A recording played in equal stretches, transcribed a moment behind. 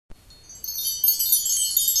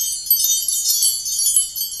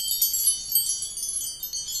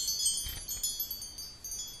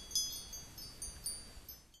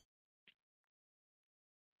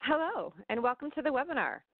and welcome to the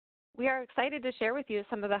webinar. We are excited to share with you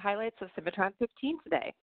some of the highlights of Cimatron15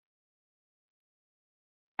 today.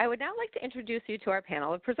 I would now like to introduce you to our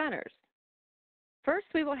panel of presenters. First,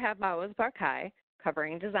 we will have Maoz Barkai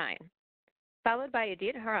covering design, followed by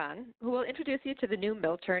Edith Haran, who will introduce you to the new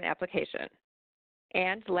Milturn application.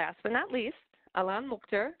 And last but not least, Alan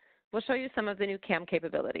Mukhtar will show you some of the new CAM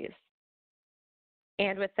capabilities.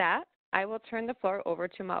 And with that, I will turn the floor over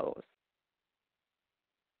to Maoz.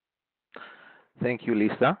 Thank you,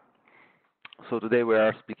 Lisa. So today we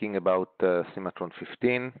are speaking about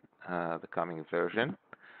Cimatron15, the coming version.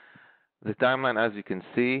 The timeline, as you can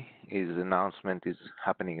see, is the announcement is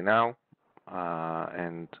happening now,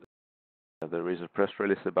 and there is a press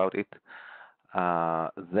release about it.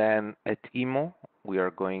 Then at EMO, we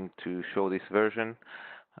are going to show this version,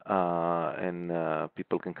 and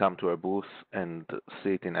people can come to our booth and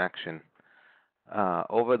see it in action.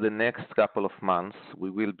 Over the next couple of months, we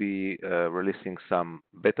will be releasing some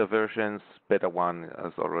beta versions. Beta 1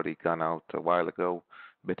 has already gone out a while ago.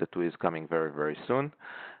 Beta 2 is coming very, very soon.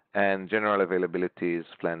 And general availability is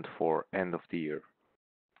planned for end of the year.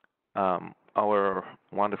 Our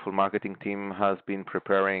wonderful marketing team has been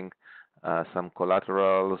preparing some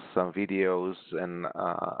collaterals, some videos, and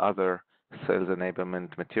other sales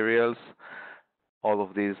enablement materials. All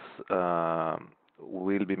of these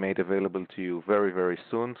will be made available to you very, very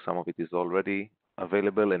soon. Some of it is already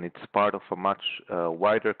available, and it's part of a much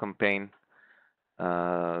wider campaign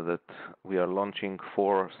that we are launching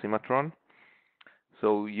for Cimatron.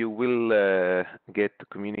 So you will get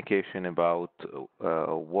communication about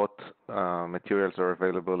what materials are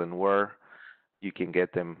available and where you can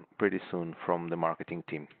get them pretty soon from the marketing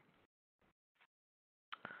team.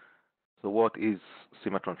 So what is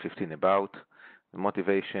Cimatron15 about? The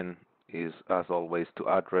motivation is, as always, to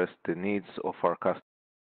address the needs of our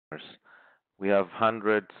customers. We have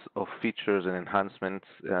hundreds of features and enhancements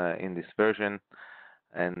in this version,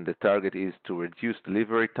 and the target is to reduce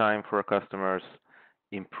delivery time for our customers,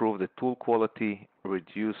 improve the tool quality,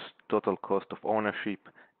 reduce total cost of ownership,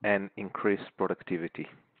 and increase productivity.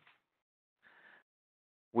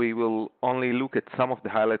 We will only look at some of the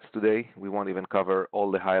highlights today. We won't even cover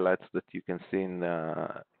all the highlights that you can see in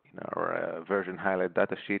our version highlight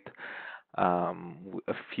datasheet.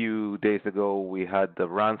 A few days ago, we had the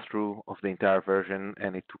run-through of the entire version,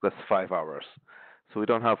 and it took us 5 hours. So we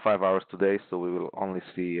don't have 5 hours today, so we will only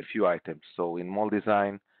see a few items. So in mold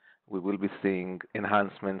design, we will be seeing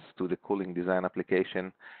enhancements to the cooling design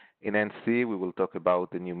application. In NC, we will talk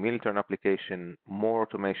about the new Milturn application, more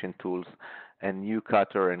automation tools, and new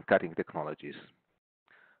cutter and cutting technologies.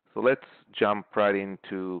 So let's jump right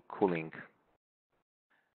into cooling.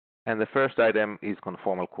 And the first item is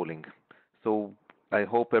conformal cooling. So I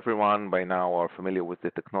hope everyone by now are familiar with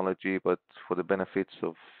the technology, but for the benefits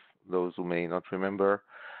of those who may not remember,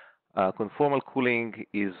 conformal cooling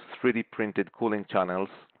is 3D printed cooling channels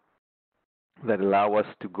that allow us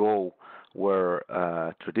to go where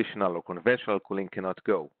traditional or conventional cooling cannot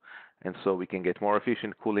go. And so we can get more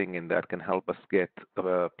efficient cooling, and that can help us get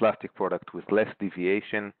a plastic product with less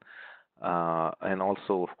deviation, and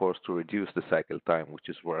also, of course, to reduce the cycle time, which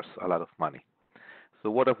is worth a lot of money. So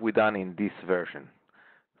what have we done in this version?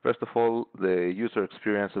 First of all, the user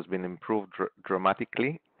experience has been improved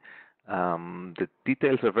dramatically. The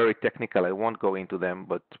details are very technical. I won't go into them,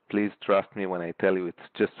 but please trust me when I tell you it's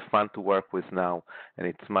just fun to work with now, and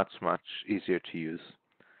it's much, much easier to use.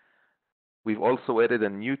 We've also added a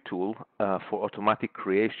new tool for automatic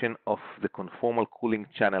creation of the conformal cooling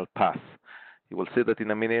channel path. You will see that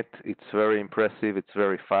in a minute. It's very impressive. It's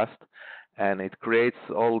very fast, and it creates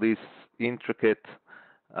all these intricate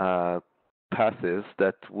passes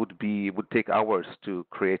that would take hours to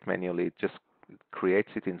create manually. It just creates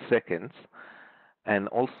it in seconds, and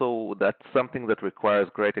also that's something that requires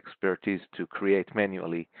great expertise to create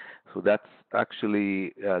manually. So that's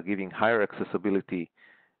actually giving higher accessibility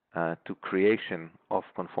to creation of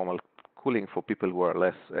conformal cooling for people who are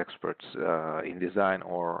less experts in design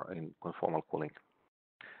or in conformal cooling.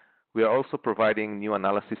 We are also providing new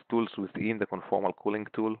analysis tools within the conformal cooling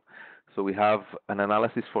tool. So we have an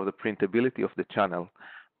analysis for the printability of the channel.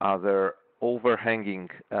 Are there overhanging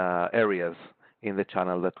areas in the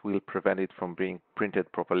channel that will prevent it from being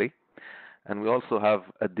printed properly? And we also have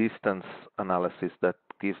a distance analysis that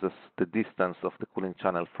gives us the distance of the cooling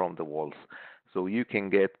channel from the walls. So you can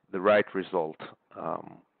get the right result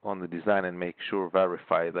on the design and make sure,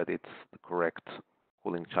 verify that it's the correct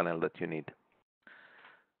cooling channel that you need.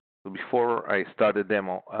 So before I start the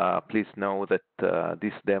demo, please know that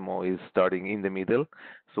this demo is starting in the middle.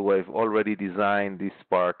 So I've already designed this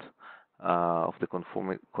part of the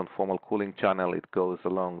conformal cooling channel. It goes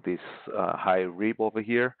along this high rib over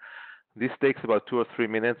here. This takes about 2 or 3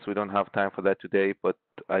 minutes. We don't have time for that today, but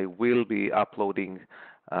I will be uploading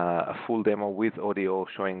a full demo with audio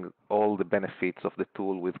showing all the benefits of the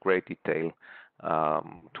tool with great detail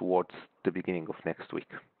towards the beginning of next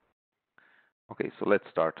week. Okay, so let's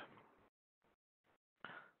start.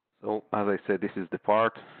 So as I said, this is the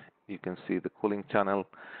part. You can see the cooling channel.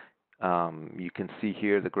 You can see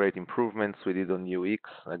here the great improvements we did on UX.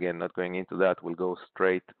 Again, not going into that, we'll go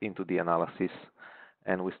straight into the analysis.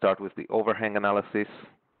 And we start with the overhang analysis.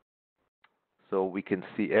 So we can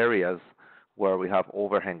see areas where we have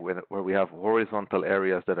overhang, where we have horizontal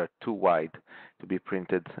areas that are too wide to be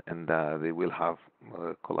printed, and they will have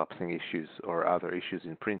collapsing issues or other issues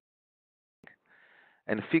in printing.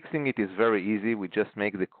 And fixing it is very easy. We just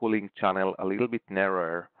make the cooling channel a little bit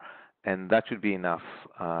narrower, and that should be enough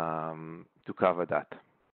to cover that.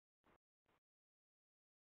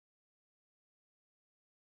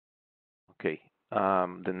 Okay,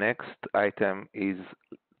 the next item is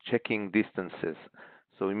checking distances.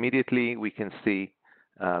 So immediately we can see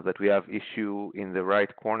that we have issue in the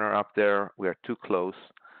right corner up there. We are too close.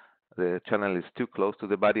 The channel is too close to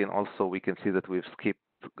the body, and also we can see that we've skipped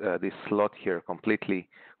this slot here completely.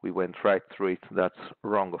 We went right through it. That's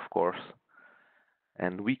wrong, of course.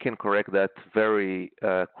 And we can correct that very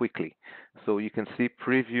quickly. So you can see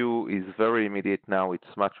preview is very immediate now.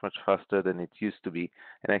 It's much, much faster than it used to be.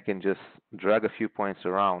 And I can just drag a few points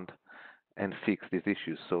around and fix these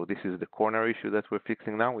issues. So this is the corner issue that we're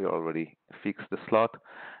fixing now. We already fixed the slot.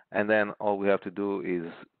 And then all we have to do is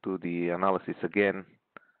do the analysis again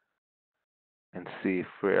and see if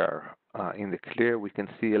we are in the clear. We can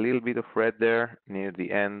see a little bit of red there near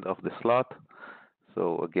the end of the slot.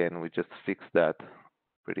 So again, we just fix that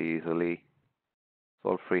pretty easily. It's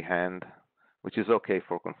all freehand, which is okay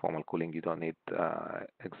for conformal cooling. You don't need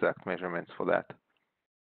exact measurements for that.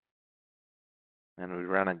 And we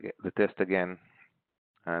run the test again,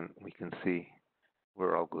 and we can see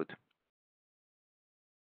we're all good.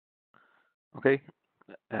 Okay,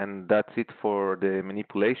 and that's it for the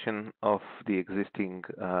manipulation of the existing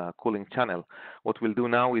cooling channel. What we'll do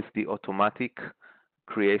now is the automatic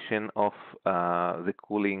creation of the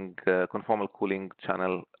cooling conformal cooling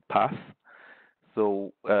channel path.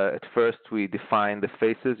 So at first we define the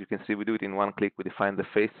faces. You can see we do it in one click. We define the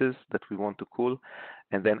faces that we want to cool,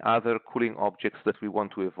 and then other cooling objects that we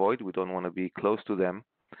want to avoid. We don't want to be close to them.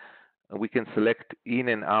 We can select in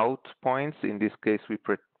and out points. In this case, we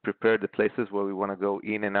prepare the places where we want to go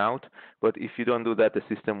in and out. But if you don't do that, the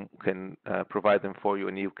system can provide them for you,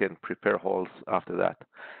 and you can prepare holes after that.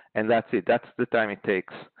 And that's it. That's the time it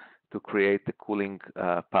takes to create the cooling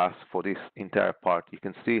path for this entire part. You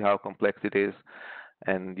can see how complex it is,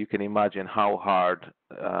 and you can imagine how hard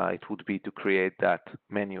it would be to create that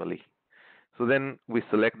manually. So then we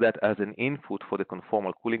select that as an input for the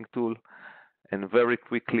conformal cooling tool, and very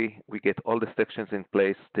quickly we get all the sections in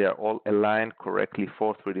place. They are all aligned correctly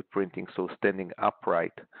for 3D printing, so standing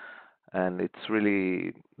upright. And it's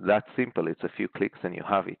really that simple. It's a few clicks and you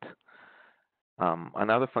have it.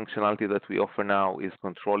 Another functionality that we offer now is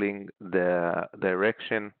controlling the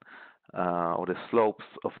direction or the slopes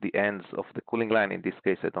of the ends of the cooling line. In this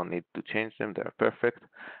case, I don't need to change them. They're perfect.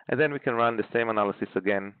 And then we can run the same analysis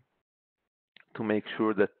again to make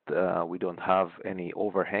sure that we don't have any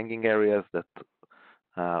overhanging areas that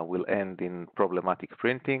will end in problematic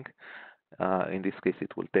printing. In this case,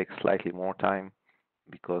 it will take slightly more time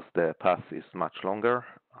because the path is much longer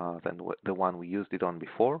than the one we used it on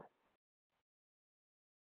before.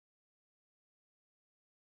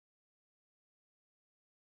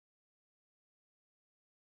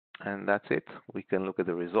 And that's it. We can look at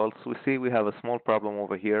the results. We see we have a small problem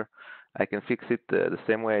over here. I can fix it the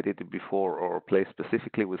same way I did it before, or play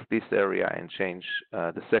specifically with this area and change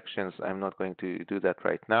the sections. I'm not going to do that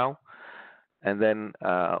right now. And then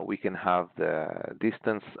we can have the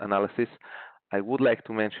distance analysis. I would like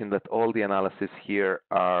to mention that all the analysis here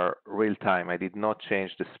are real time. I did not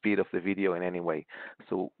change the speed of the video in any way.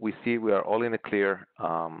 So we see we are all in the clear.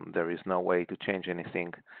 There is no way to change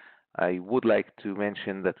anything. I would like to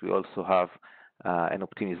mention that we also have an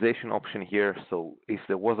optimization option here. So if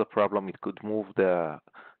there was a problem, it could move the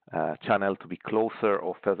channel to be closer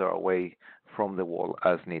or further away from the wall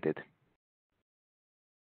as needed.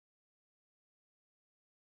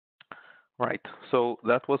 Right, so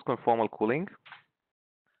that was conformal cooling.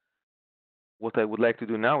 What I would like to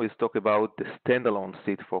do now is talk about the standalone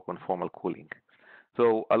seat for conformal cooling.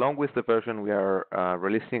 So along with the version, we are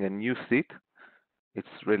releasing a new seat. It's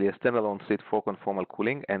really a standalone seat for conformal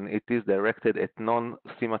cooling, and it is directed at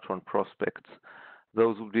non-Cimatron prospects.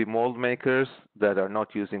 Those would be mold makers that are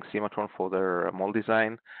not using Cimatron for their mold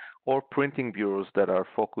design, or printing bureaus that are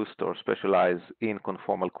focused or specialized in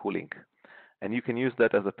conformal cooling. And you can use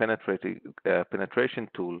that as a penetration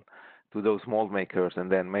tool to those mold makers,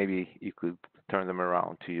 and then maybe you could turn them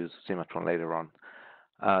around to use Cimatron later on.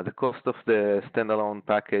 The cost of the standalone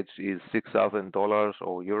package is $6,000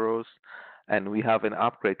 or euros, and we have an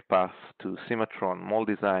upgrade path to Cimatron Mold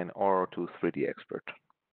Design or to 3D Expert.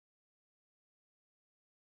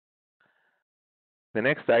 The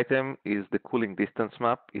next item is the cooling distance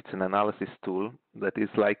map. It's an analysis tool that is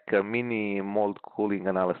like a mini mold cooling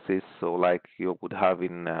analysis, so like you would have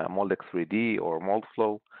in Moldex 3D or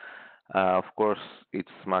MoldFlow. Of course, it's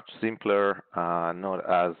much simpler, not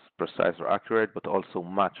as precise or accurate, but also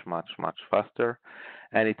much faster.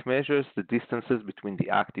 And it measures the distances between the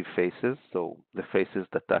active faces, so the faces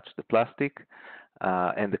that touch the plastic,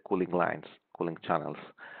 and the cooling lines, cooling channels.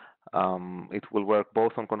 It will work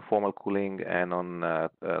both on conformal cooling and on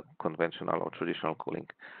conventional or traditional cooling.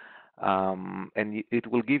 And it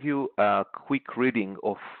will give you a quick reading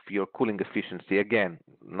of your cooling efficiency. Again,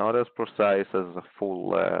 not as precise as a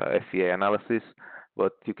full FEA analysis,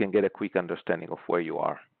 but you can get a quick understanding of where you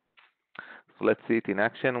are. So let's see it in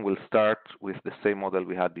action. We'll start with the same model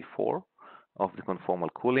we had before of the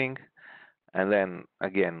conformal cooling. And then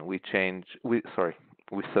again, we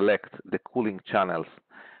select the cooling channels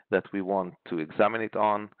that we want to examine it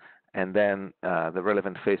on, and then the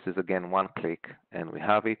relevant faces again, one click, and we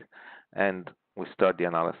have it, and we start the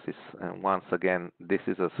analysis. And once again, this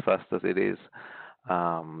is as fast as it is.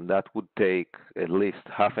 That would take at least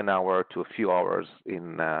half an hour to a few hours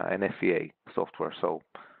in an FEA software. So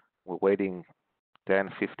we're waiting 10,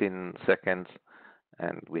 15 seconds,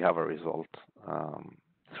 and we have a result.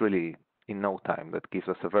 It's really in no time. That gives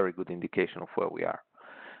us a very good indication of where we are.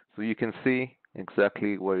 So you can see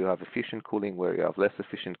exactly where you have efficient cooling, where you have less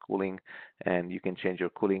efficient cooling, and you can change your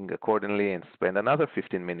cooling accordingly and spend another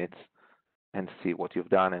 15 minutes and see what you've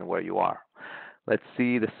done and where you are. Let's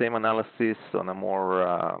see the same analysis on a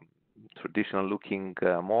more traditional looking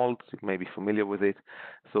mold. You may be familiar with it.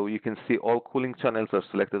 So you can see all cooling channels are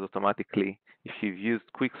selected automatically. If you've used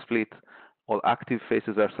quick split, all active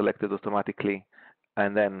faces are selected automatically,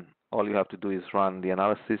 and then all you have to do is run the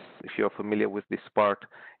analysis. If you're familiar with this part,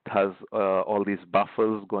 it has all these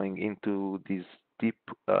buffers going into these deep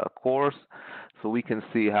cores, so we can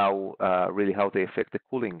see how they affect the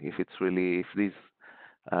cooling. If these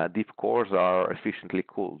deep cores are efficiently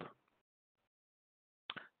cooled.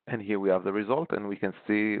 And here we have the result, and we can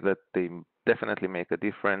see that they definitely make a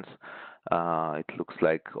difference. It looks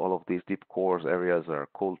like all of these deep cores areas are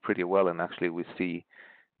cooled pretty well, and actually we see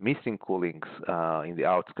missing coolings in the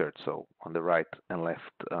outskirts, so on the right and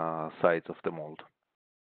left sides of the mold.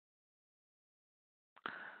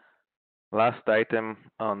 Last item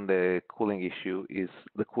on the cooling issue is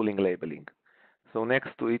the cooling labeling. So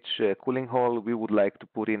next to each cooling hole, we would like to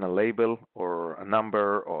put in a label or a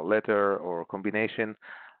number or letter or combination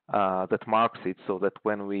that marks it, so that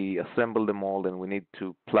when we assemble the mold and we need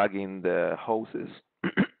to plug in the hoses,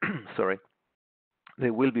 sorry,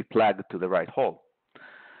 they will be plugged to the right hole.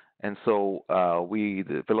 And so we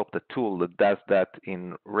developed a tool that does that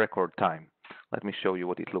in record time. Let me show you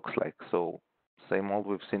what it looks like. So same mold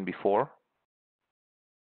we've seen before.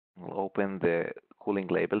 We'll open the cooling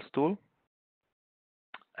labels tool.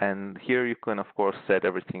 And here you can, of course, set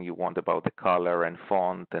everything you want about the color and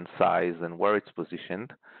font and size and where it's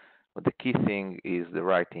positioned. But the key thing is the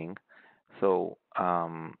writing. So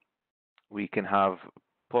we can have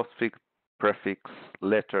postfix, prefix,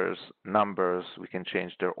 letters, numbers. We can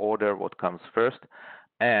change their order, what comes first,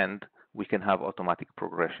 and we can have automatic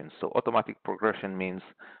progression. So automatic progression means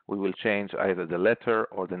we will change either the letter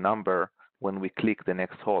or the number when we click the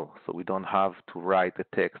next hole. So we don't have to write the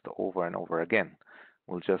text over and over again.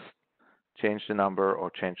 We'll just change the number or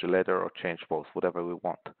change the letter or change both, whatever we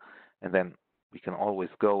want. And then we can always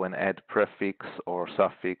go and add prefix or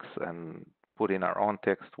suffix and put in our own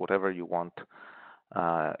text, whatever you want.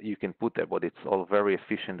 You can put there, but it's all very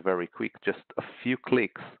efficient, very quick, just a few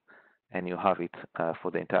clicks, and you have it for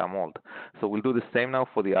the entire mold. So we'll do the same now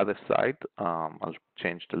for the other side. I'll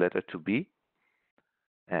change the letter to B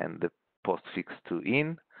and the postfix to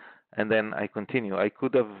in, and then I continue. I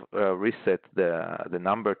could have reset the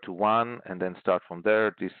number to 1 and then start from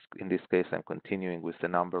there. In this case, I'm continuing with the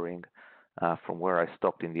numbering from where I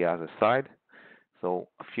stopped in the other side. So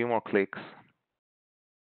a few more clicks.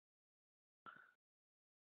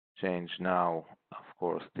 Change now, of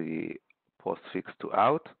course, the postfix to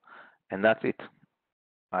out, and that's it.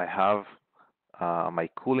 I have my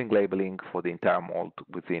cooling labeling for the entire mold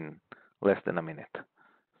within less than a minute.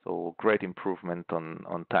 So great improvement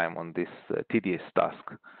on time on this tedious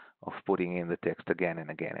task of putting in the text again and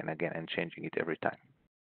again and again and changing it every time.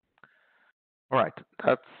 All right,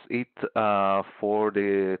 that's it for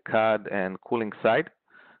the CAD and cooling side,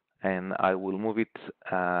 and I will move it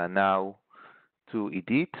now to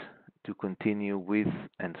Edith to continue with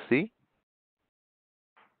and see.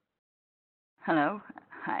 Hello.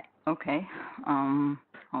 Hi. Okay.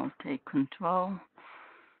 I'll take control.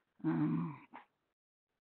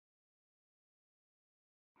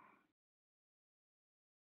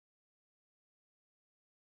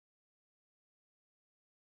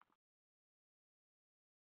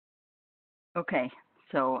 Okay.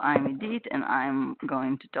 So I'm Edith, and I'm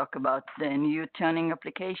going to talk about the new turning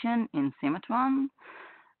application in Cimatron.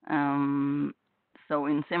 So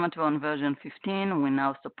in Cimatron version 15, we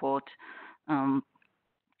now support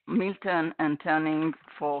mill turn and turning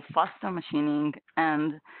for faster machining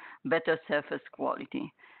and better surface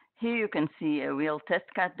quality. Here you can see a real test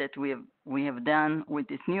cut that we have done with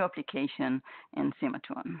this new application in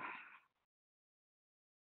Cimatron.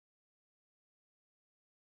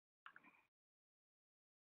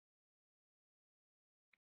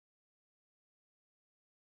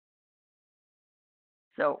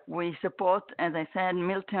 So we support, as I said,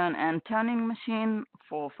 mill turn and turning machine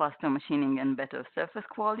for faster machining and better surface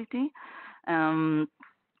quality.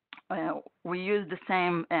 We use the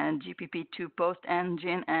same GPP2 post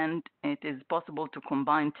engine, and it is possible to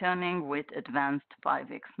combine turning with advanced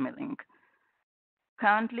 5x milling.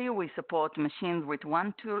 Currently, we support machines with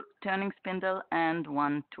one tool turning spindle and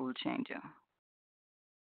one tool changer.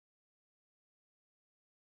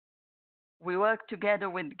 We work together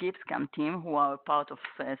with GIBSCAM team, who are part of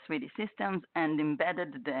 3D Systems, and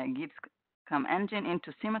embedded the GIBSCAM engine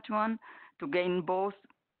into Cimatron to gain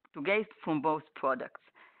from both products.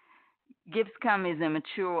 GIBSCAM is a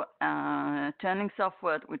mature turning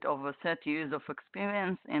software with over 30 years of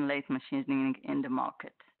experience in lathe machining in the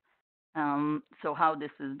market. So how this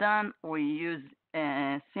is done, we use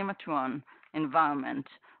a Cimatron environment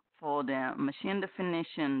for the machine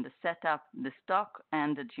definition, the setup, the stock,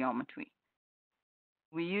 and the geometry.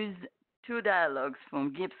 We use two dialogues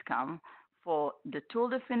from GIBSCAM for the tool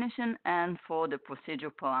definition and for the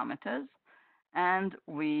procedure parameters. And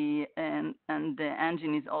the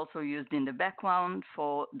engine is also used in the background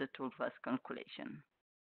for the toolpath calculation.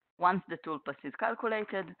 Once the toolpath is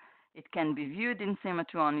calculated, it can be viewed in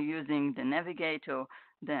Cimatron using the navigator,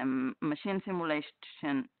 the machine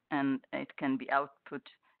simulation, and it can be output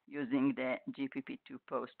using the GPP2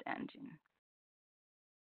 post engine.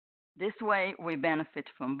 This way, we benefit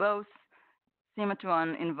from both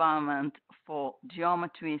Cimatron environment for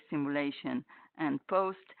geometry simulation and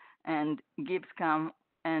post, and GIBSCAM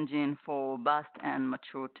engine for robust and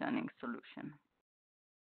mature turning solution.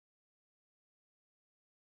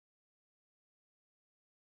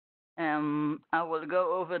 I will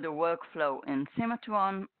go over the workflow in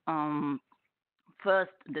Cimatron.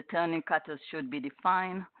 First, the turning cutters should be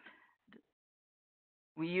defined.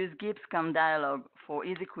 We use GIBSCAM dialog for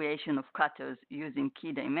easy creation of cutters using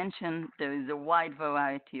key dimension. There is a wide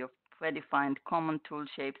variety of predefined common tool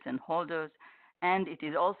shapes and holders, and it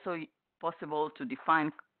is also possible to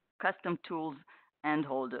define custom tools and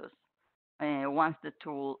holders. Once the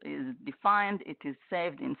tool is defined, it is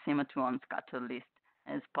saved in Cimatron's cutter list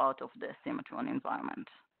as part of the Cimatron environment.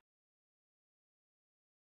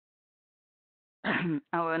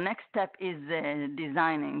 Our next step is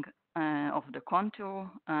designing of the contour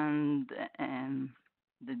and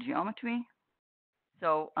the geometry.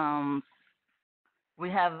 So we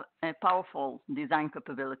have powerful design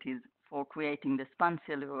capabilities for creating the span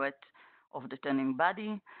silhouette of the turning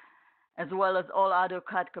body, as well as all other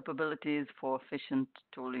CAD capabilities for efficient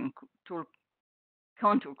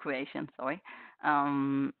contour creation,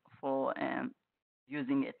 for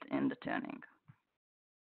using it in the turning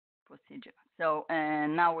procedure. So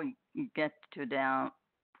now we get to the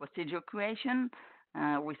procedure creation.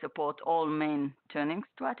 We support all main turning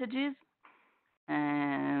strategies,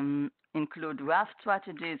 include rough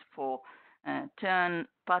strategies for turn,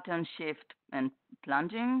 pattern shift, and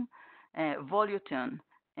plunging. VoluTurn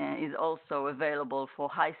is also available for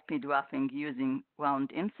high-speed roughing using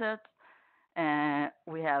round inserts.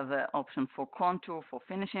 We have an option for contour for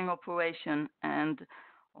finishing operation, and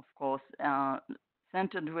of course,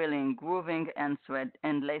 center drilling, grooving, and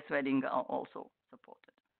lace threading are also supported.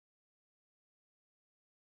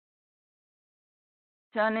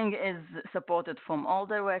 Turning is supported from all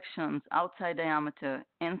directions: outside diameter,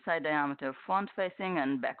 inside diameter, front facing,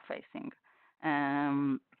 and back facing.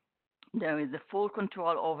 There is a full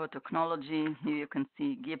control over technology. Here you can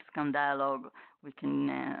see GIBSCAM dialog. We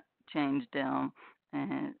can change the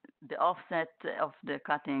the offset of the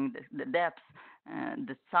cutting, the depth,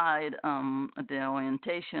 the side, the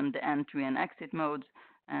orientation, the entry and exit modes,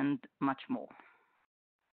 and much more.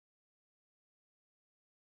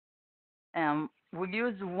 We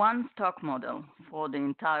use one stock model for the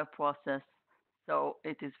entire process, so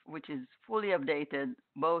which is fully updated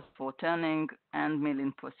both for turning and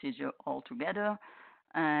milling procedure altogether.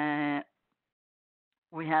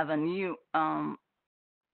 We have a new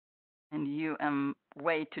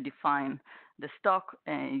way to define the stock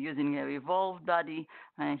using a revolved body.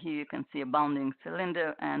 Here you can see a bounding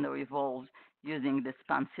cylinder and a revolved using the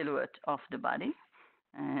span silhouette of the body.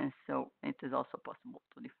 So it is also possible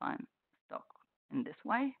to define stock in this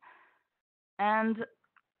way. And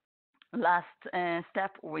last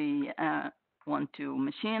step, we want to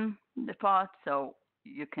machine the part, so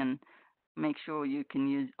you can make sure you can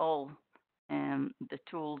use all the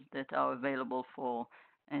tools that are available for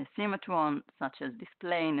Cimatron, such as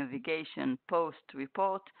display, navigation, post,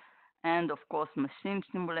 report, and of course machine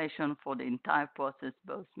simulation for the entire process,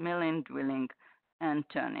 both milling, drilling, and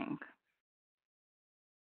turning.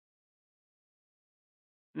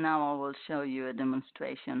 Now I will show you a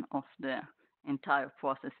demonstration of the entire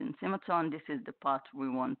process in Cimatron. This is the part we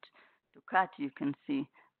want to cut. You can see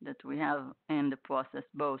that we have in the process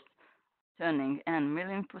both turning and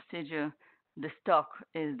milling procedure. The stock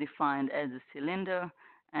is defined as a cylinder,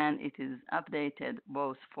 and it is updated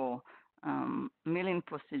both for milling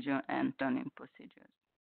procedure and turning procedures.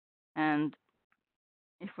 And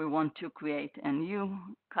if we want to create a new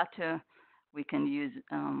cutter, we can use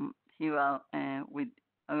here with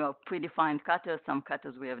predefined cutters. Some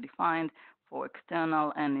cutters we have defined for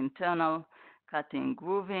external and internal cutting,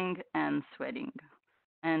 grooving, and threading.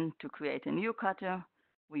 And to create a new cutter,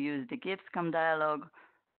 we use the GIBSCAM dialog,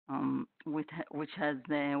 which has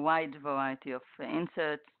a wide variety of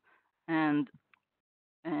inserts and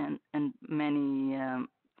many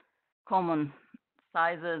common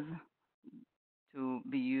sizes to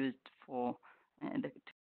be used for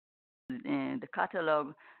the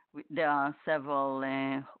catalog. There are several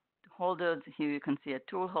holders. Here you can see a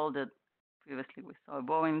tool holder. Previously we saw a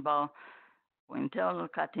boring bar for internal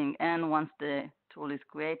cutting, and once the tool is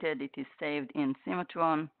created, it is saved in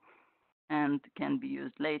Cimatron and can be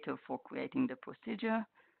used later for creating the procedure.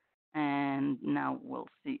 And now we'll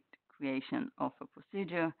see the creation of a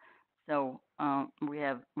procedure. So we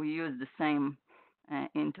use the same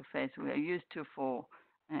interface we are used to for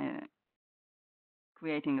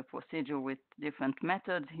creating a procedure with different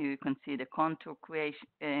methods. Here you can see the contour creation,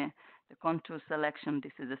 the contour selection.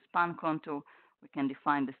 This is a span contour. We can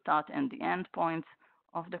define the start and the end points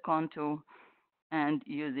of the contour and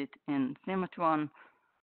use it in Cimatron.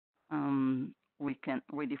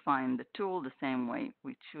 We define the tool the same way.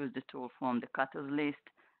 We choose the tool from the cutters list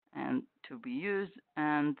and to be used.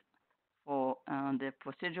 And for the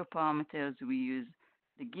procedure parameters, we use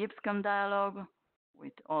the GIBSCAM dialog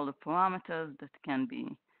with all the parameters that can be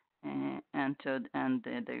entered and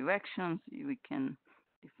the directions we can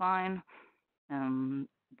define.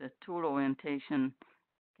 The tool orientation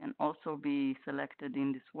can also be selected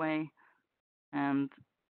in this way, and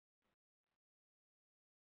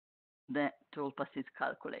the toolpath is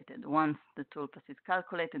calculated. Once the toolpath is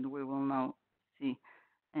calculated, we will now see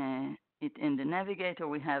it in the navigator.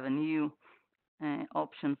 We have a new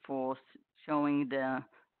option for showing the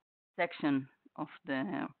section of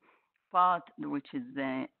the part, which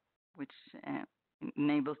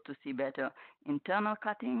enables to see better internal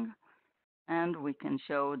cutting, and we can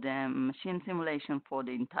show the machine simulation for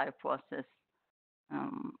the entire process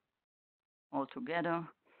altogether.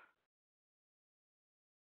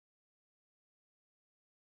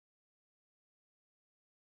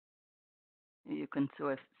 You can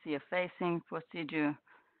see a facing procedure,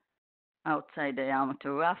 outside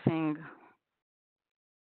diameter roughing.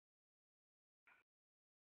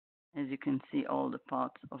 As you can see, all the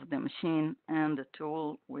parts of the machine and the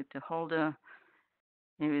tool with the holder.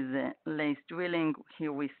 Here is the lace drilling.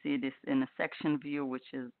 Here we see this in a section view,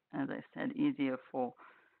 which is, as I said, easier to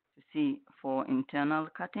see for internal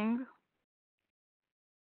cutting.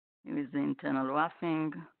 Here is the internal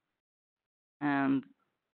roughing and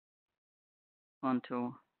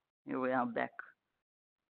contour. Here we are back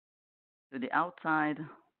to the outside.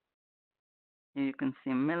 Here you can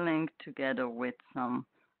see milling together with some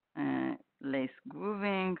lace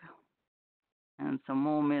grooving and some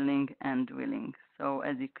more milling and drilling. So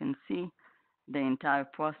as you can see, the entire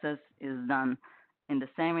process is done in the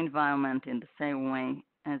same environment, in the same way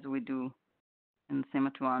as we do in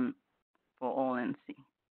Cimatron for all NC.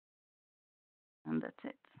 And that's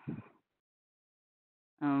it.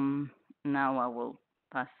 Now I will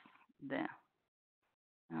pass the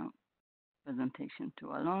Now, presentation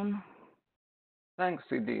to Alon. Thanks,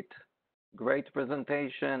 Edith. Great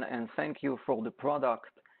presentation, and thank you for the product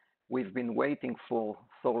we've been waiting for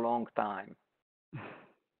so long time.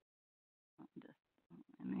 Just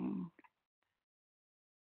a minute.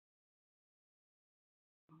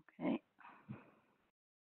 Okay.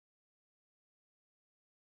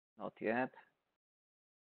 Not yet.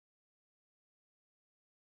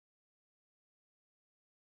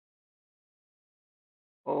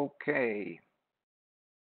 Okay.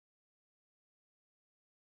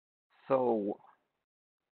 So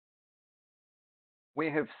we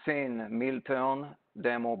have seen Milton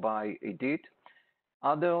demo by Edith.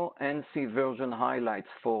 Other NC version highlights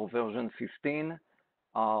for version 15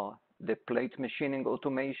 are the plate machining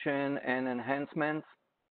automation and enhancements,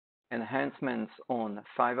 enhancements on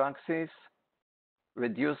 5-axis,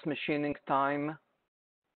 reduced machining time,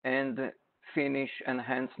 and finish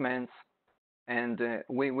enhancements. And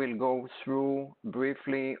we will go through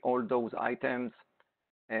briefly all those items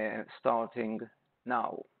starting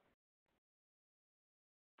now.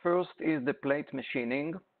 First is the plate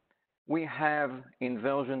machining. We have in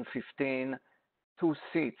version 15 two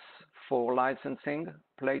seats for licensing,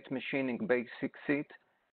 plate machining basic seat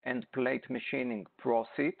and plate machining pro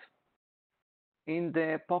seat. In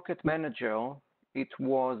the Pocket Manager, it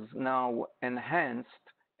was now enhanced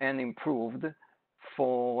and improved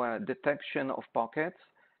for detection of pockets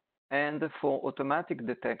and for automatic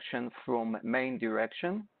detection from main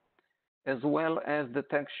direction, as well as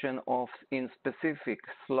detection of in specific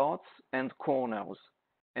slots and corners.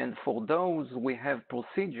 And for those, we have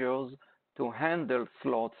procedures to handle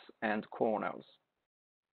slots and corners.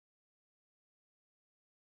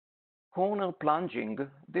 Corner plunging,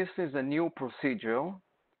 this is a new procedure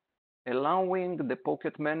allowing the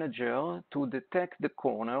Pocket Manager to detect the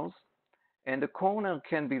corners, and the corner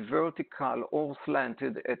can be vertical or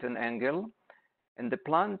slanted at an angle, and the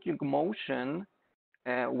plunging motion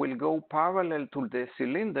will go parallel to the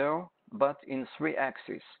cylinder, but in 3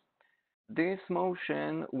 axes. This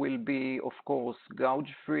motion will be, of course,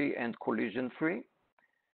 gouge-free and collision-free.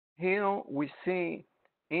 Here we see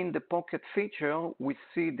in the pocket feature, we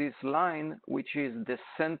see this line, which is the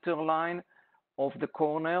center line of the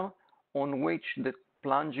corner on which the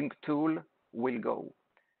plunging tool will go.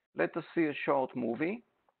 Let us see a short movie.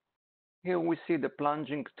 Here we see the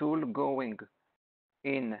plunging tool going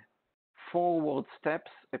in forward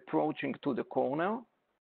steps, approaching to the corner,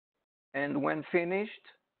 and when finished,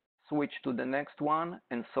 switch to the next one,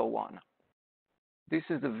 and so on. This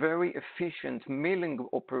is a very efficient milling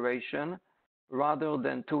operation rather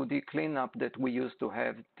than 2D cleanup that we used to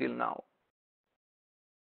have till now.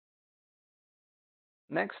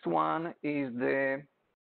 Next one is the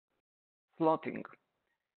slotting.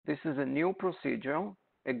 This is a new procedure.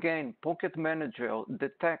 Again, Pocket Manager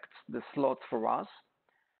detects the slots for us.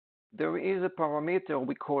 There is a parameter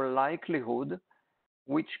we call likelihood,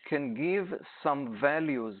 which can give some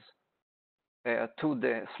values to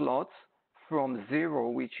the slots from 0,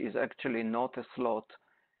 which is actually not a slot,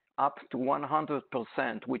 up to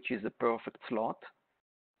 100%, which is a perfect slot.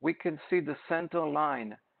 We can see the center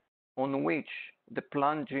line on which the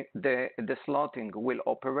slotting will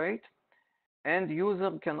operate, and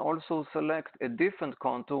user can also select a different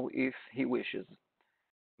contour if he wishes.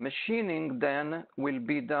 Machining then will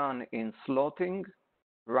be done in slotting,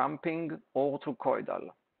 ramping, or trochoidal.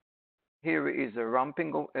 Here is a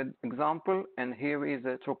ramping example, and here is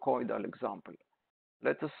a trochoidal example.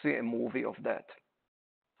 Let us see a movie of that.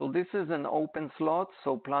 So this is an open slot,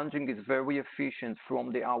 so plunging is very efficient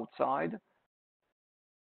from the outside.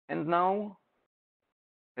 And now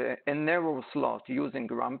a narrow slot using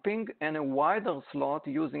ramping and a wider slot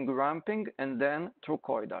using ramping and then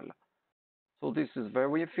trochoidal. So this is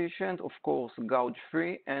very efficient, of course,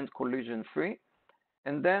 gouge-free and collision-free.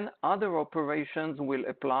 And then other operations will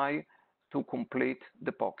apply to complete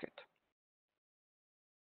the pocket.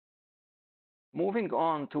 Moving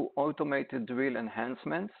on to automated drill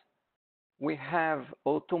enhancements, we have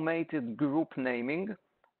automated group naming.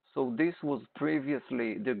 So this was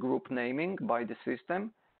previously the group naming by the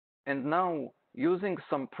system. And now, using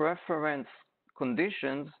some preference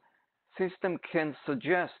conditions, system can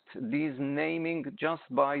suggest these naming just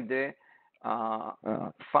by the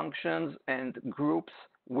functions and groups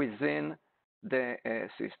within the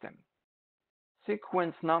system.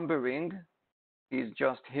 Sequence numbering is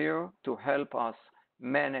just here to help us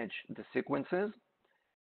manage the sequences.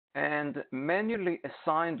 And manually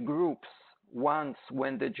assigned groups, once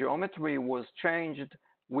when the geometry was changed,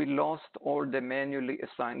 we lost all the manually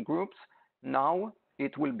assigned groups. Now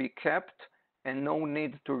it will be kept and no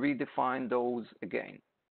need to redefine those again.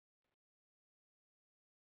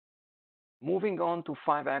 Moving on to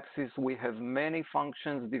 5-axis, we have many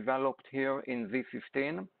functions developed here in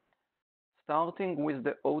V15, starting with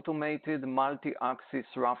the automated multi-axis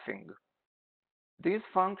roughing. This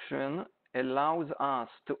function allows us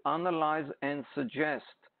to analyze and suggest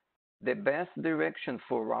the best direction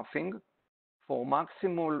for roughing, for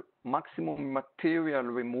maximum material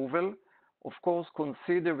removal, of course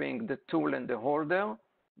considering the tool and the holder,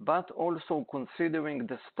 but also considering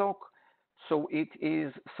the stock, so it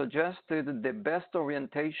is suggested the best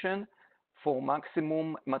orientation for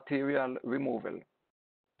maximum material removal.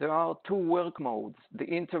 There are two work modes. The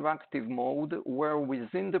interactive mode, where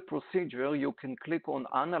within the procedure you can click on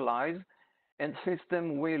Analyze and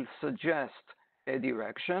system will suggest a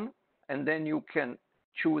direction, and then you can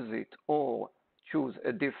choose it or choose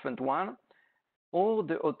a different one, or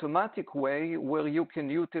the automatic way, where you can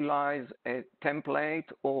utilize a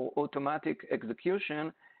template or automatic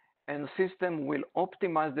execution, and system will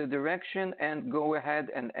optimize the direction and go ahead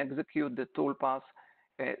and execute the toolpath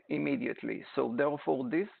immediately. So therefore,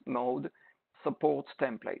 this mode supports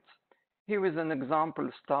templates. Here is an example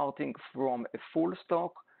starting from a full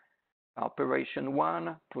stock, operation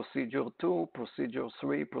 1, procedure 2, procedure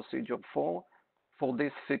 3, procedure 4, for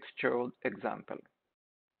this fixture example.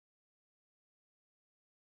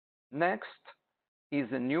 Next is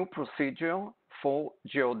a new procedure for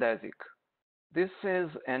geodesic. This is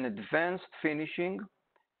an advanced finishing.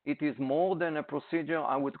 It is more than a procedure.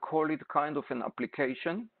 I would call it kind of an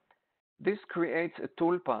application. This creates a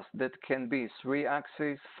toolpath that can be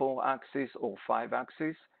 3-axis, 4-axis, or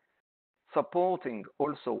 5-axis, supporting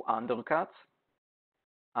also undercuts.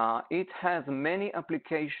 It has many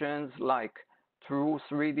applications like true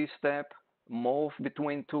 3D step, morph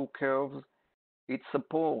between two curves. It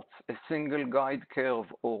supports a single guide curve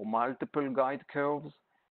or multiple guide curves,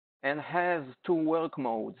 and has two work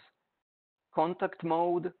modes, contact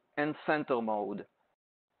mode and center mode.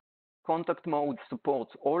 Contact mode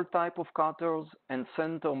supports all type of cutters, and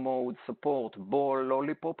center mode supports ball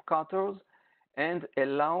lollipop cutters, and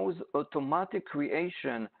allows automatic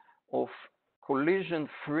creation of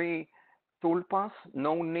collision-free toolpath.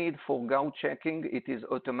 No need for gouge checking. It is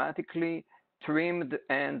automatically trimmed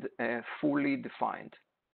and fully defined.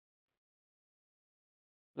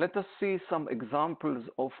 Let us see some examples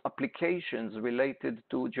of applications related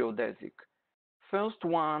to geodesic. First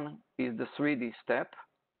one is the 3D step.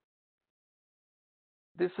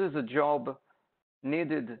 This is a job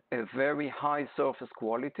needed a very high surface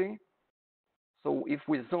quality. So if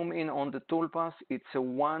we zoom in on the toolpath, it's a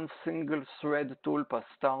one single thread toolpath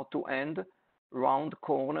start to end, round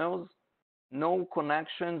corners, no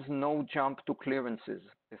connections, no jump to clearances,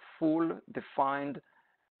 a full defined,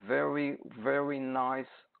 very, very nice,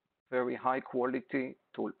 very high quality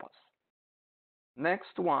toolpath.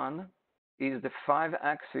 Next one is the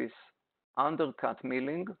 5-axis undercut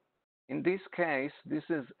milling. In this case, this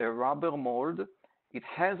is a rubber mold. It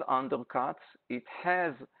has undercuts, it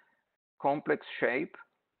has complex shape,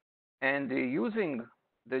 and using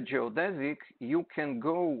the geodesic, you can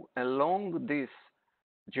go along this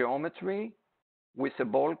geometry with a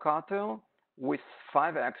ball cutter with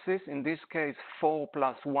 5-axis, in this case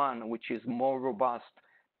 4+1, which is more robust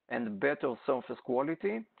and better surface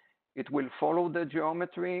quality. It will follow the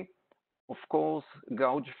geometry, of course,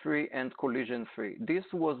 gouge-free and collision-free. This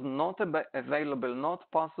was not available, not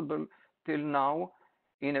possible till now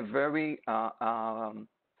in a very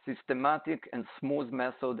systematic and smooth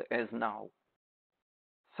method as now.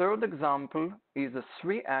 Third example is a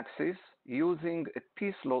 3-axis using a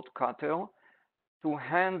T-slot cutter to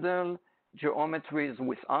handle geometries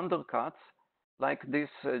with undercuts, like this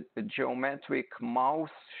geometric mouse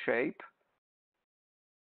shape.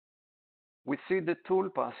 We see the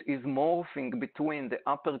toolpath is morphing between the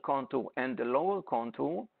upper contour and the lower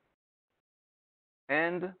contour,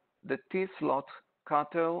 and the T-slot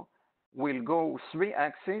cutter will go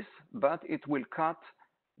 3-axis, but it will cut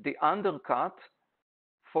the undercut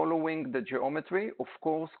following the geometry, of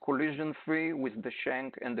course, collision-free with the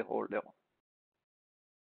shank and the holder.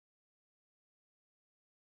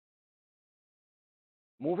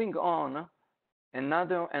 Moving on,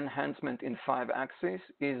 another enhancement in 5-axis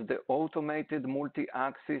is the automated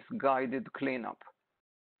multi-axis guided cleanup.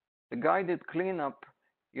 The guided cleanup,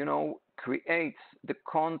 creates the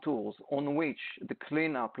contours on which the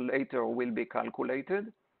cleanup later will be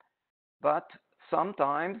calculated, but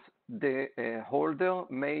sometimes the holder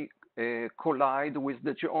may collide with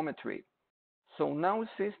the geometry. So now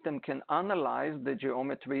system can analyze the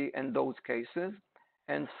geometry in those cases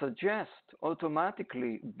and suggest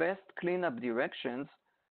automatically best cleanup directions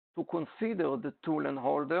to consider the tool and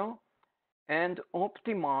holder, and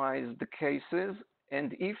optimize the cases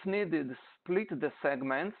and if needed, split the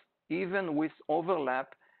segments even with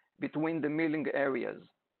overlap between the milling areas.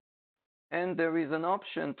 And there is an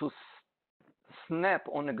option to snap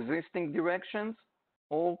on existing directions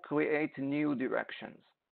or create new directions.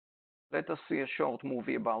 Let us see a short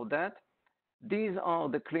movie about that. These are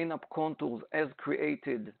the cleanup contours as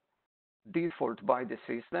created default by the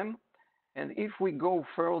system. And if we go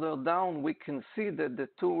further down, we can see that the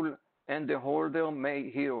tool and the holder may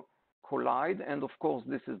here collide, and of course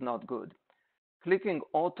this is not good. Clicking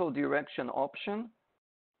auto direction option,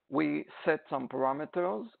 we set some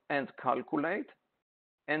parameters and calculate,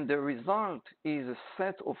 and the result is a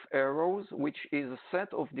set of arrows, which is a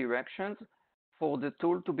set of directions for the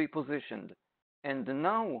tool to be positioned. And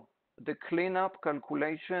now the cleanup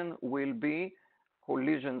calculation will be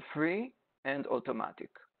collision-free and automatic.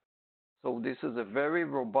 So this is a very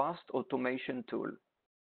robust automation tool.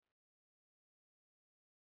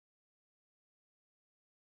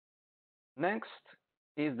 Next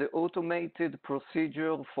is the automated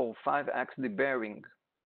procedure for 5-axis deburring.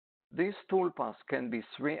 This toolpath can be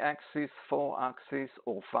 3-axis, 4-axis,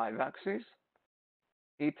 or 5-axis.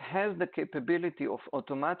 It has the capability of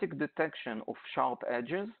automatic detection of sharp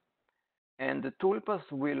edges, and the toolpath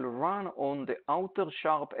will run on the outer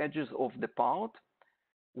sharp edges of the part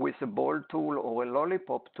with a ball tool or a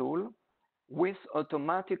lollipop tool, with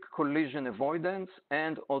automatic collision avoidance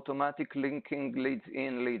and automatic linking leads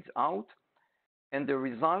in, leads out. And the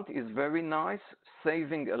result is very nice,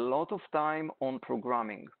 saving a lot of time on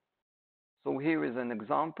programming. So here is an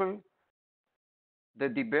example. The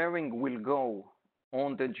deburring will go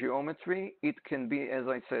on the geometry. It can be, as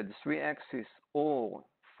I said, 3-axis or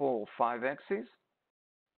 4, 5-axis.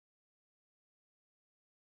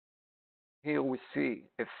 Here we see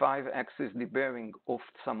a 5-axis deburring of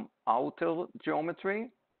some outer geometry,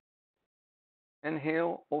 and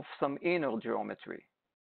here of some inner geometry.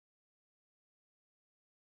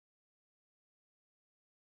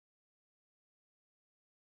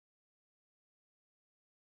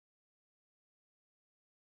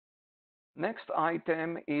 Next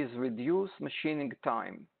item is reduce machining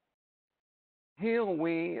time. Here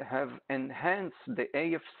we have enhanced the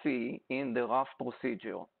AFC in the rough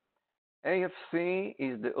procedure. AFC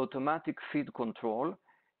is the automatic feed control.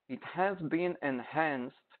 It has been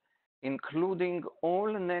enhanced, including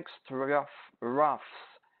all next roughs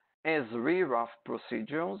as re-rough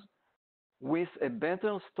procedures with a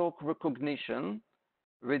better stock recognition,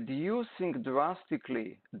 reducing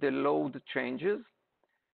drastically the load changes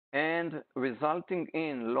and resulting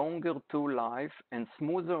in longer tool life and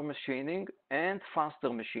smoother machining and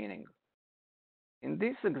faster machining. In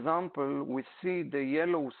this example, we see the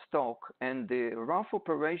yellow stock, and the rough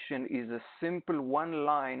operation is a simple one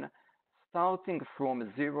line starting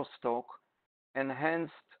from 0 stock,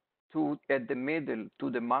 enhanced to at the middle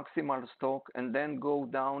to the maximal stock, and then go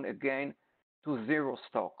down again to 0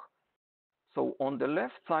 stock. So on the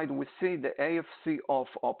left side, we see the AFC off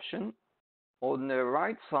option. On the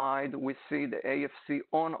right side, we see the AFC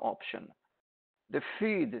on option. The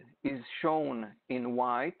feed is shown in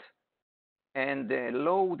white, and the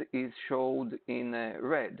load is shown in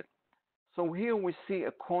red. So here we see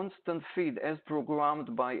a constant feed as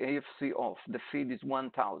programmed by AFC off. The feed is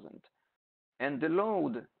 1000. And the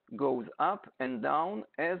load goes up and down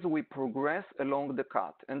as we progress along the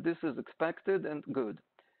cut. And this is expected and good.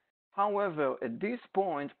 However, at this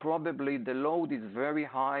point, probably the load is very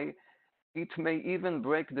high. It may even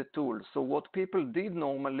break the tool. So what people did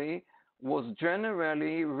normally was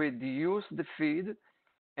generally reduce the feed,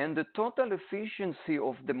 and the total efficiency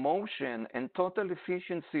of the motion and total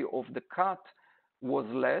efficiency of the cut was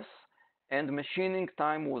less, and machining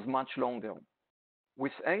time was much longer.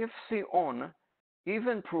 With AFC on,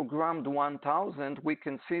 even programmed 1000, we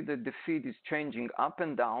can see that the feed is changing up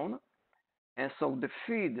and down, and so the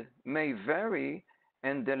feed may vary,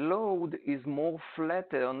 and the load is more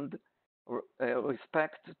flattened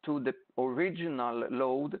respect to the original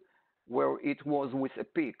load where it was with a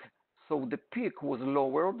peak. So the peak was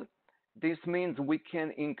lowered. This means we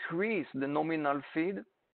can increase the nominal feed,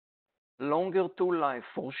 longer tool life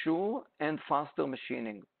for sure, and faster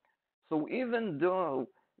machining. So even though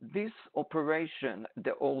this operation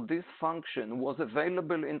or this function was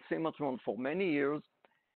available in Cimatron for many years,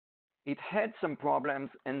 it had some problems,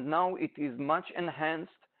 and now it is much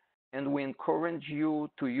enhanced, and we encourage you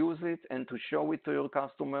to use it and to show it to your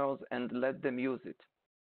customers and let them use it.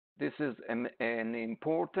 This is an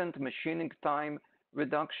important machining time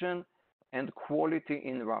reduction and quality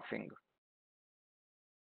in roughing.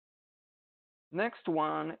 Next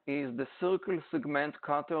one is the circle segment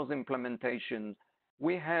cutters implementation.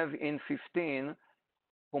 We have in 15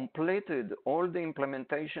 completed all the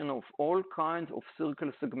implementation of all kinds of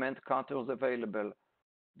circle segment cutters available,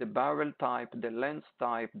 the barrel type, the lens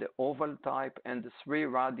type, the oval type, and the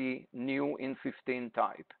 3-radi new in 15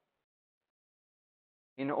 type.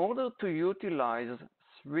 In order to utilize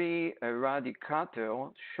 3-radi cutter,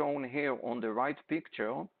 shown here on the right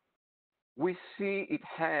picture, we see it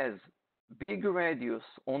has big radius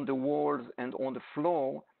on the walls and on the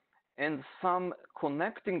floor, and some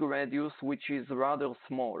connecting radius which is rather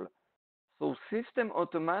small. So system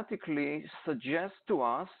automatically suggests to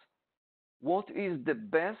us what is the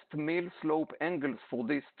best mill slope angles for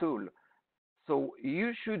this tool. So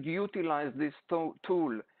you should utilize this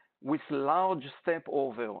tool with large step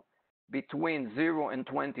over between 0 and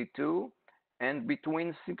 22 and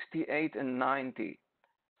between 68 and 90.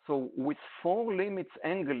 So with 4 limits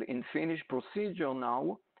angle in finished procedure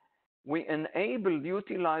now, we enable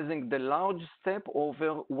utilizing the large step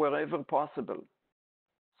over wherever possible.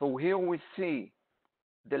 So here we see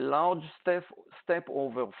the large step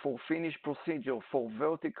over for finished procedure for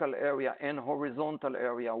vertical area and horizontal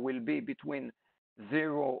area will be between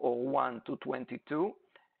 0 or 1 to 22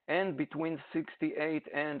 and between 68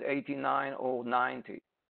 and 89 or 90.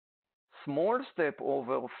 Small step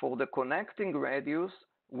over for the connecting radius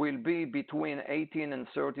will be between 18 and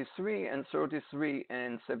 33 and 33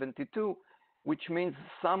 and 72, which means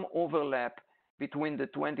some overlap between the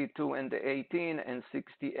 22 and the 18 and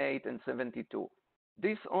 68 and 72.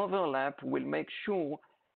 This overlap will make sure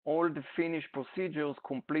all the finished procedures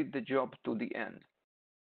complete the job to the end.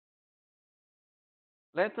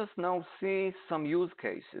 Let us now see some use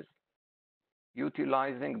cases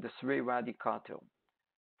utilizing the 3-radi cutter.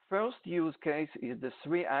 First use case is the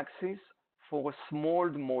 3-axis for a small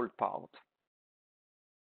mold part.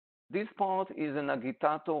 This part is an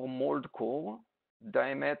agitator mold core,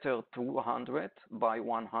 diameter 200 by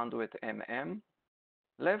 100 mm.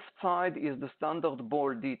 Left side is the standard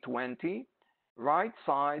ball D20. Right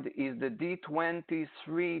side is the D20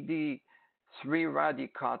 3D 3-radi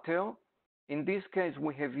cutter. In this case,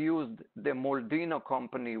 we have used the Moldino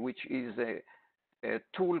company, which is a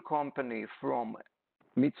tool company from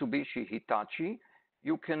Mitsubishi Hitachi.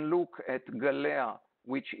 You can look at Galea,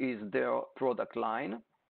 which is their product line.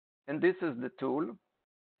 And this is the tool.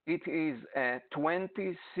 It is a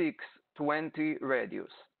 2620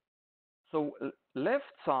 radius. So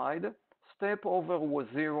left side, step over was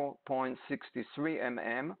 0.63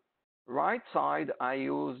 mm. Right side, I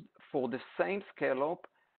used for the same scallop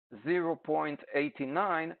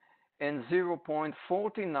 0.89 and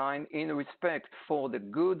 0.49 in respect for the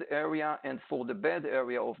good area and for the bad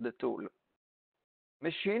area of the tool.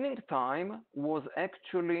 Machining time was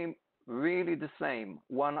actually really the same,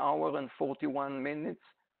 1 hour and 41 minutes,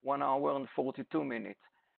 1 hour and 42 minutes.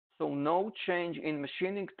 So no change in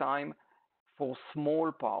machining time for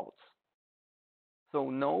small parts. So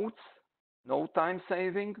notes, no time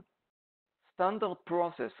saving. Standard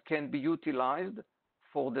process can be utilized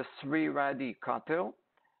for the 3-radi cutter,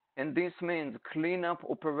 and this means cleanup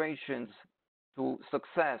operations to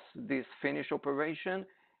success this finish operation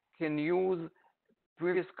can use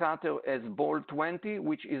previous cutter as ball 20,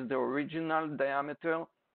 which is the original diameter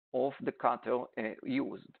of the cutter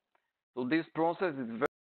used. So this process is very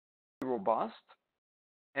robust.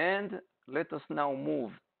 And let us now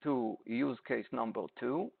move to use case number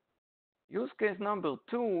 2. Use case number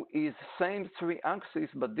 2 is same 3-axis,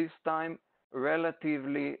 but this time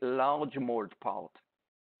relatively large mold part.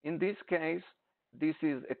 In this case, this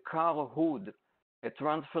is a car hood, a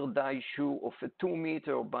transfer die shoe of a 2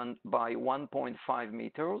 meter by 1.5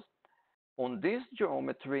 meters. On this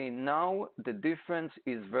geometry, now the difference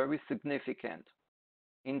is very significant.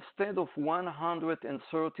 Instead of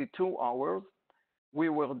 132 hours, we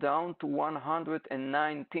were down to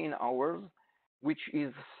 119 hours, which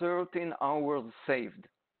is 13 hours saved.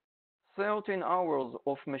 13 hours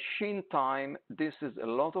of machine time, this is a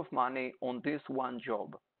lot of money on this one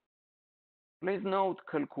job. Please note,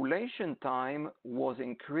 calculation time was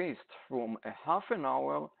increased from a half an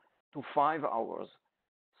hour to 5 hours.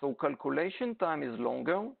 So calculation time is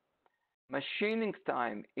longer, machining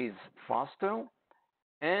time is faster,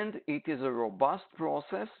 and it is a robust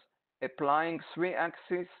process, applying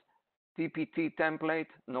 3-axis TPT template,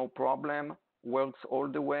 no problem, works all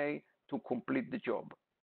the way to complete the job.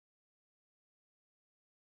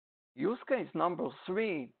 Use case number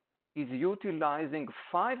 3 is utilizing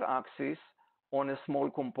 5-axis on a small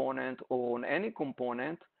component or on any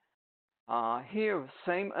component. Here,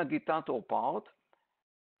 same agitator part.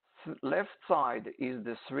 Left side is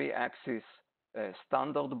the 3-axis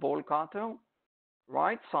standard ball cutter.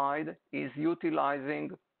 Right side is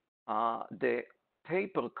utilizing the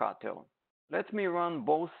taper cutter. Let me run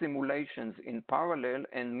both simulations in parallel,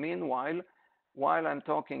 and meanwhile, while I'm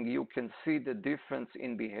talking, you can see the difference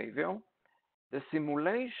in behavior. The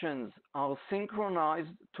simulations are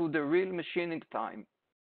synchronized to the real machining time.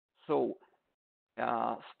 So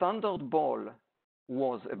standard ball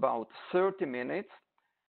was about 30 minutes,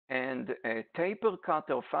 and a taper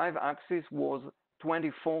cutter 5-axis was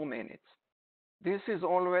 24 minutes. This is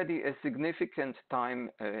already a significant time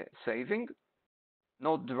saving,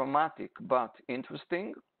 not dramatic, but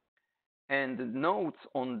interesting. And notes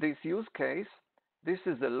on this use case, this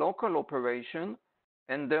is a local operation,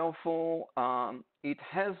 and therefore it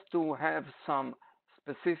has to have some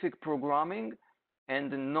specific programming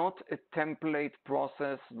and not a template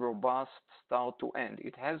process, robust start to end.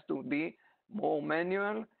 It has to be more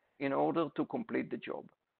manual in order to complete the job.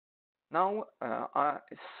 Now,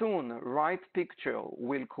 soon, right picture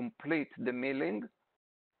will complete the milling,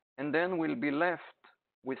 and then we'll be left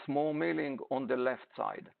with more milling on the left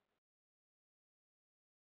side.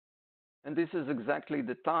 And this is exactly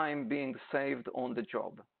the time being saved on the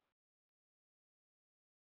job.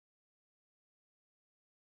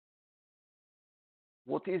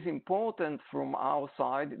 What is important from our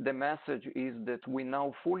side, the message is that we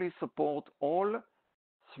now fully support all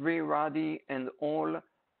 3-radi and all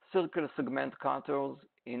circle segment cutters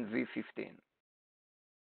in V15.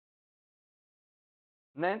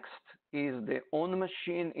 Next is the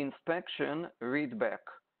on-machine inspection readback.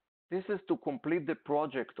 This is to complete the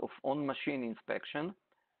project of on-machine inspection.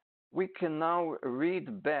 We can now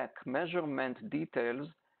read back measurement details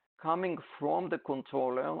coming from the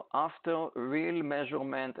controller after real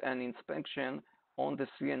measurement and inspection on the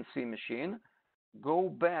CNC machine, go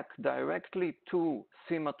back directly to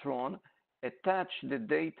Cimatron, attach the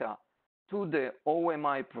data to the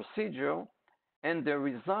OMI procedure, and the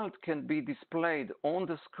result can be displayed on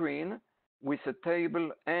the screen with a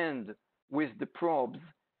table and with the probes.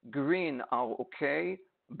 Green are okay,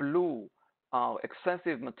 blue are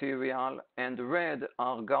excessive material, and red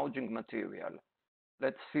are gouging material.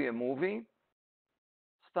 Let's see a movie.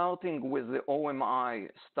 Starting with the OMI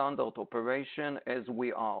standard operation as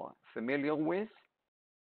we are familiar with.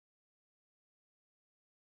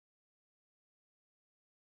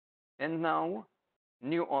 And now,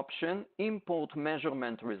 new option, import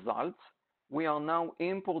measurement results. We are now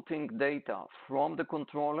importing data from the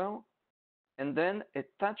controller and then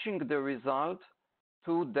attaching the result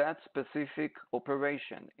to that specific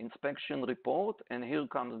operation. Inspection report, and here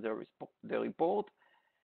comes the report.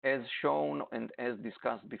 As shown and as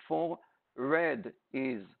discussed before, red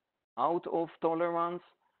is out of tolerance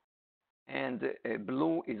and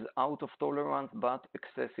blue is out of tolerance but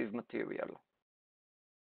excessive material.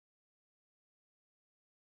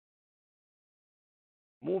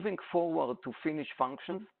 Moving forward to finish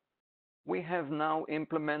functions, we have now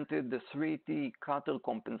implemented the 3D cutter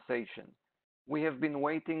compensation. We have been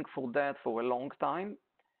waiting for that for a long time.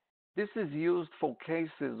 This is used for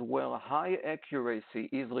cases where high accuracy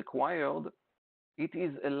is required. It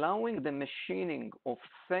is allowing the machining of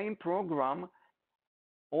same program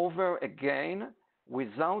over again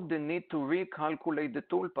without the need to recalculate the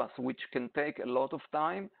toolpath, which can take a lot of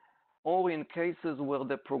time, or in cases where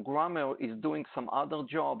the programmer is doing some other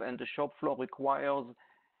job and the shop floor requires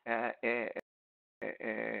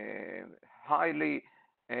highly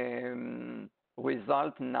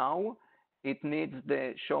result now. It needs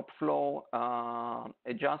the shop floor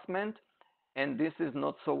adjustment, and this is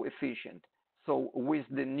not so efficient. So with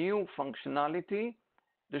the new functionality,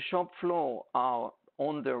 the shop floor are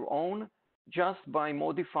on their own just by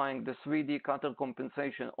modifying the 3D cutter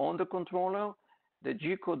compensation on the controller. The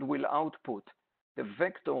G-code will output the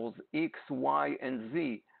vectors X, Y, and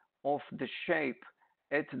Z of the shape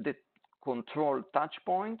at the control touch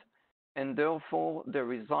point, and therefore the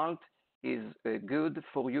result is good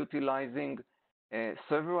for utilizing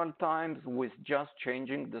several times with just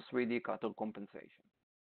changing the 3D cutter compensation.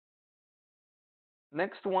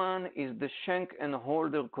 Next one is the shank and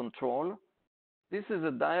holder control. This is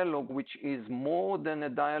a dialogue which is more than a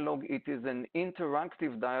dialogue. It is an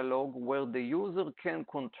interactive dialogue where the user can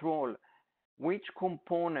control which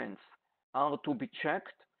components are to be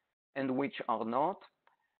checked and which are not,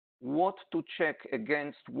 what to check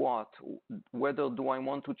against what, whether do I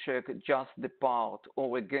want to check just the part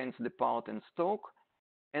or against the part and stock,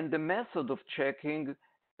 and the method of checking,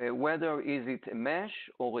 whether is it a mesh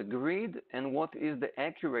or a grid, and what is the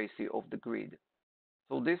accuracy of the grid.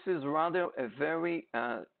 So this is rather a very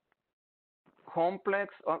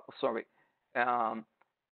complex, I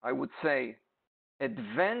would say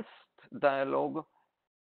advanced dialogue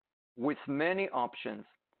with many options.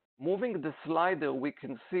 Moving the slider, we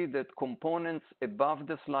can see that components above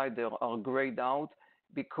the slider are grayed out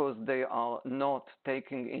because they are not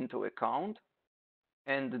taken into account.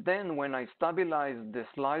 And then when I stabilize the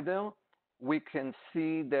slider, we can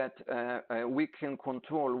see that we can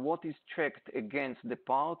control what is checked against the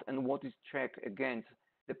part and what is checked against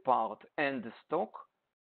the part and the stock.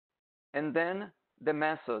 And then the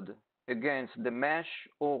method against the mesh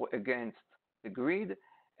or against the grid,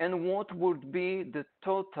 and what would be the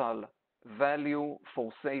total value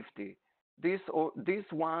for safety. This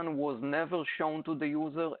one was never shown to the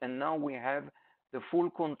user, and now we have the full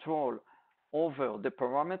control over the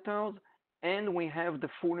parameters, and we have the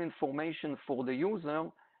full information for the user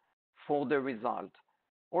for the result.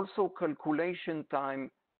 Also, calculation time,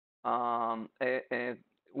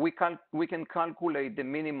 we can calculate the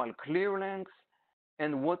minimal clear length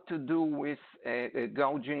and what to do with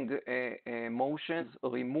gouging motions,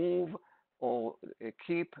 remove or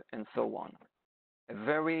keep, and so on. A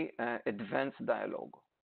very advanced dialogue.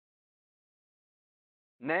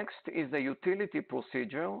 Next is the utility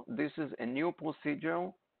procedure. This is a new procedure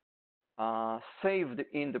saved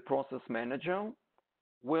in the process manager,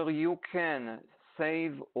 where you can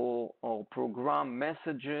save or program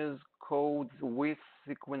messages, codes with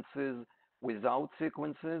sequences, without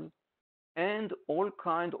sequences, and all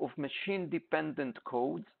kinds of machine-dependent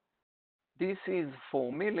codes. This is for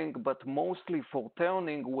milling, but mostly for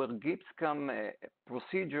turning, where GIPSCAM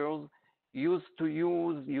procedures used to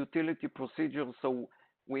use utility procedures, so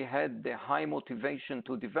we had the high motivation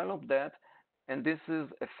to develop that, and this is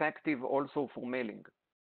effective also for milling.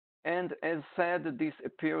 And as said, this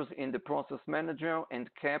appears in the process manager and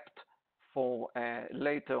kept for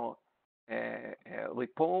later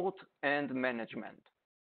report and management.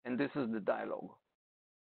 And this is the dialogue.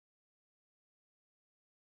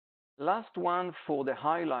 Last one for the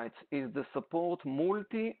highlights is the support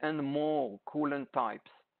multi and more coolant types.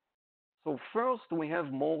 So first we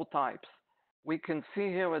have more types. We can see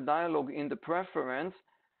here a dialogue in the preference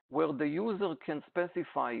where the user can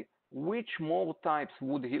specify which more types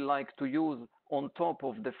would he like to use on top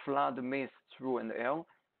of the flood, mist, through, and air.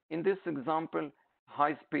 In this example,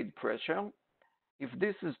 high-speed pressure. If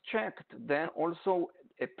this is checked, then also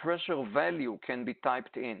a pressure value can be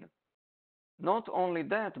typed in. Not only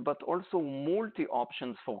that, but also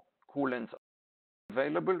multi-options for coolants are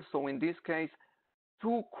available. So in this case,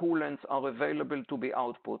 2 coolants are available to be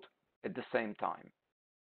output at the same time.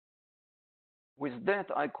 With that,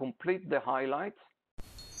 I complete the highlights.